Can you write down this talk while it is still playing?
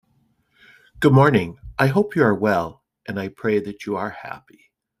Good morning. I hope you are well, and I pray that you are happy.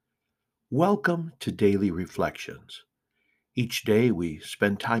 Welcome to Daily Reflections. Each day we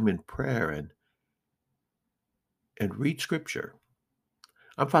spend time in prayer and read Scripture.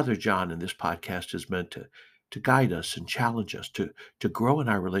 I'm Father John, and this podcast is meant to guide us and challenge us to grow in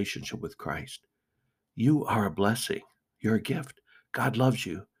our relationship with Christ. You are a blessing. You're a gift. God loves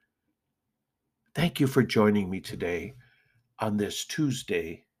you. Thank you for joining me today on this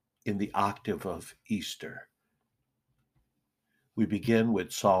Tuesday in the octave of Easter. We begin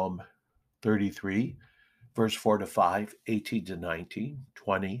with Psalm 33, verse 4 to 5, 18 to 19,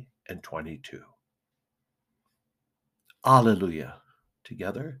 20, and 22. Alleluia.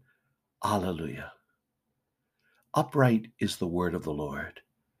 Together, Alleluia. Upright is the word of the Lord,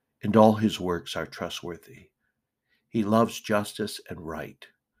 and all his works are trustworthy. He loves justice and right.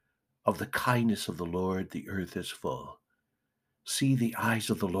 Of the kindness of the Lord the earth is full. See, the eyes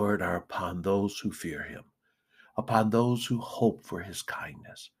of the Lord are upon those who fear him, upon those who hope for his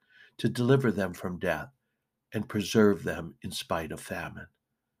kindness, to deliver them from death and preserve them in spite of famine.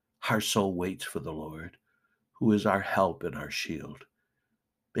 Our soul waits for the Lord, who is our help and our shield.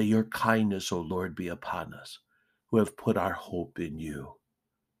 May your kindness, O Lord, be upon us, who have put our hope in you.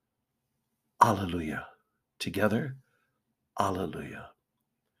 Alleluia. Together, Alleluia.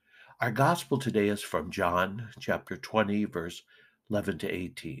 Our gospel today is from John chapter 20, verse 11 to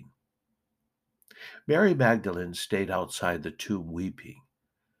 18. Mary Magdalene stayed outside the tomb weeping,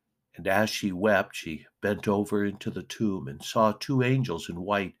 and as she wept, she bent over into the tomb and saw two angels in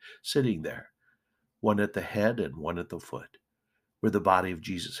white sitting there, one at the head and one at the foot, where the body of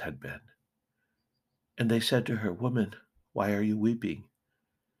Jesus had been. And they said to her, Woman, why are you weeping?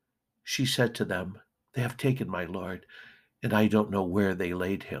 She said to them, They have taken my Lord, and I don't know where they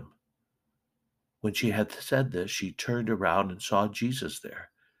laid him. When she had said this, she turned around and saw Jesus there,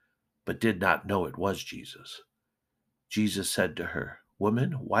 but did not know it was Jesus. Jesus said to her,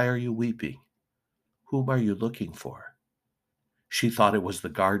 Woman, why are you weeping? Whom are you looking for? She thought it was the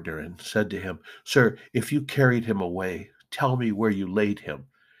gardener and said to him, Sir, if you carried him away, tell me where you laid him,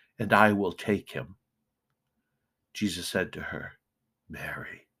 and I will take him. Jesus said to her,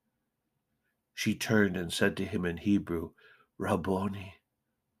 Mary. She turned and said to him in Hebrew, Rabboni,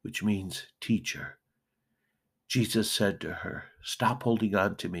 which means teacher. Jesus said to her, Stop holding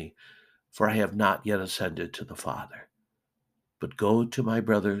on to me, for I have not yet ascended to the Father. But go to my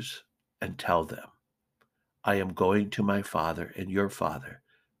brothers and tell them, I am going to my Father and your Father,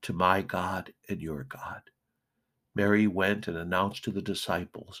 to my God and your God. Mary went and announced to the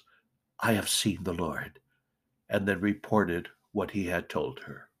disciples, I have seen the Lord, and then reported what he had told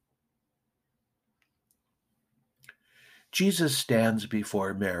her. Jesus stands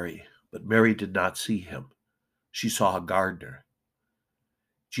before Mary, but Mary did not see him. She saw a gardener.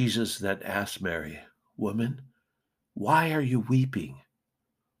 Jesus then asked Mary, Woman, why are you weeping?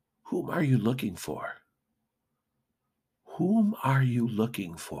 Whom are you looking for? Whom are you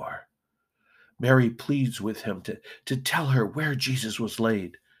looking for? Mary pleads with him to tell her where Jesus was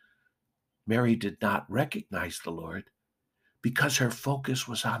laid. Mary did not recognize the Lord because her focus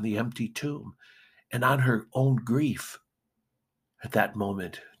was on the empty tomb and on her own grief. At that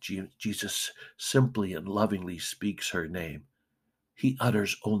moment, Jesus simply and lovingly speaks her name. He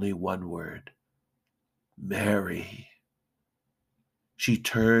utters only one word, Mary. She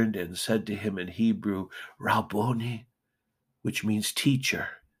turned and said to him in Hebrew, Rabboni, which means teacher.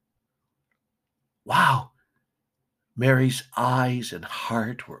 Wow! Mary's eyes and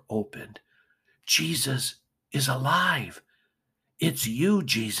heart were opened. Jesus is alive. It's you,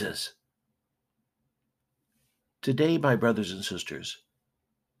 Jesus. Today, my brothers and sisters,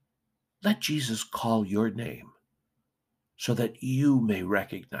 let Jesus call your name so that you may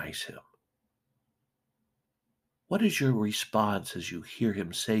recognize him. What is your response as you hear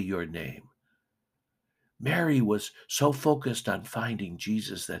him say your name? Mary was so focused on finding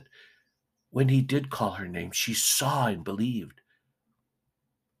Jesus that when he did call her name, she saw and believed.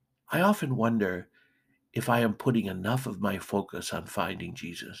 I often wonder if I am putting enough of my focus on finding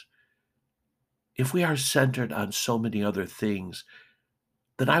Jesus. If we are centered on so many other things,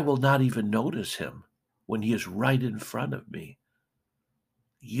 then I will not even notice him when he is right in front of me.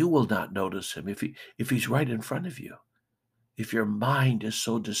 You will not notice him if he's right in front of you. If your mind is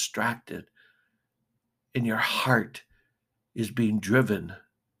so distracted and your heart is being driven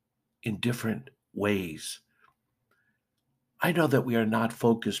in different ways. I know that we are not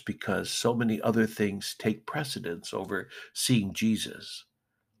focused because so many other things take precedence over seeing Jesus.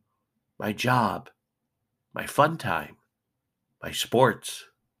 My job, my fun time, my sports,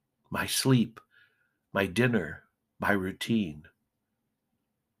 my sleep, my dinner, my routine.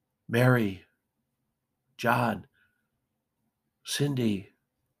 Mary John, Cindy,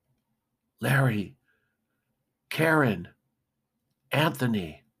 Larry, Karen,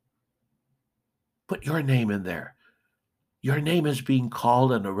 Anthony. Put your name in there. Your name is being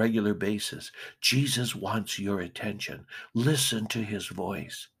called on a regular basis. Jesus wants your attention. Listen to his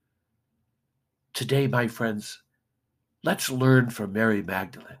voice. Today, my friends, let's learn from Mary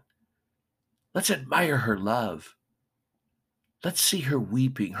Magdalene. Let's admire her love. Let's see her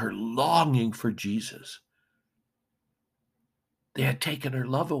weeping, her longing for Jesus. They had taken her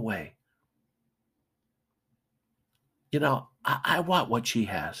love away. I want what she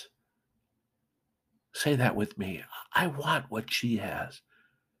has. Say that with me. I want what she has.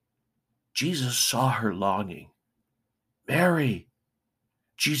 Jesus saw her longing. Mary,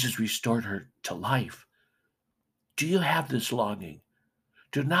 Jesus restored her to life. Do you have this longing?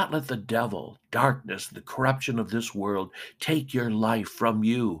 Do not let the devil, darkness, the corruption of this world take your life from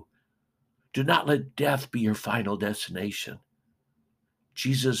you. Do not let death be your final destination.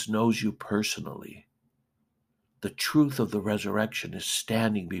 Jesus knows you personally. The truth of the resurrection is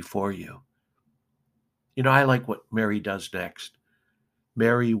standing before you. I like what Mary does next.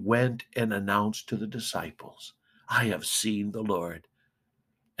 Mary went and announced to the disciples, I have seen the Lord,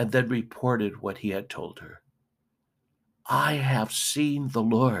 and then reported what he had told her. I have seen the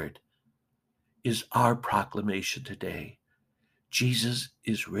Lord is our proclamation today. Jesus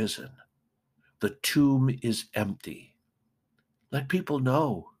is risen. The tomb is empty. Let people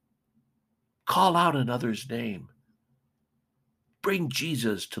know. Call out another's name. Bring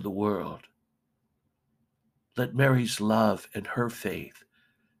Jesus to the world. Let Mary's love and her faith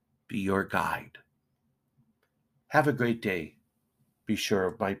be your guide. Have a great day. Be sure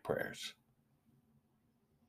of my prayers.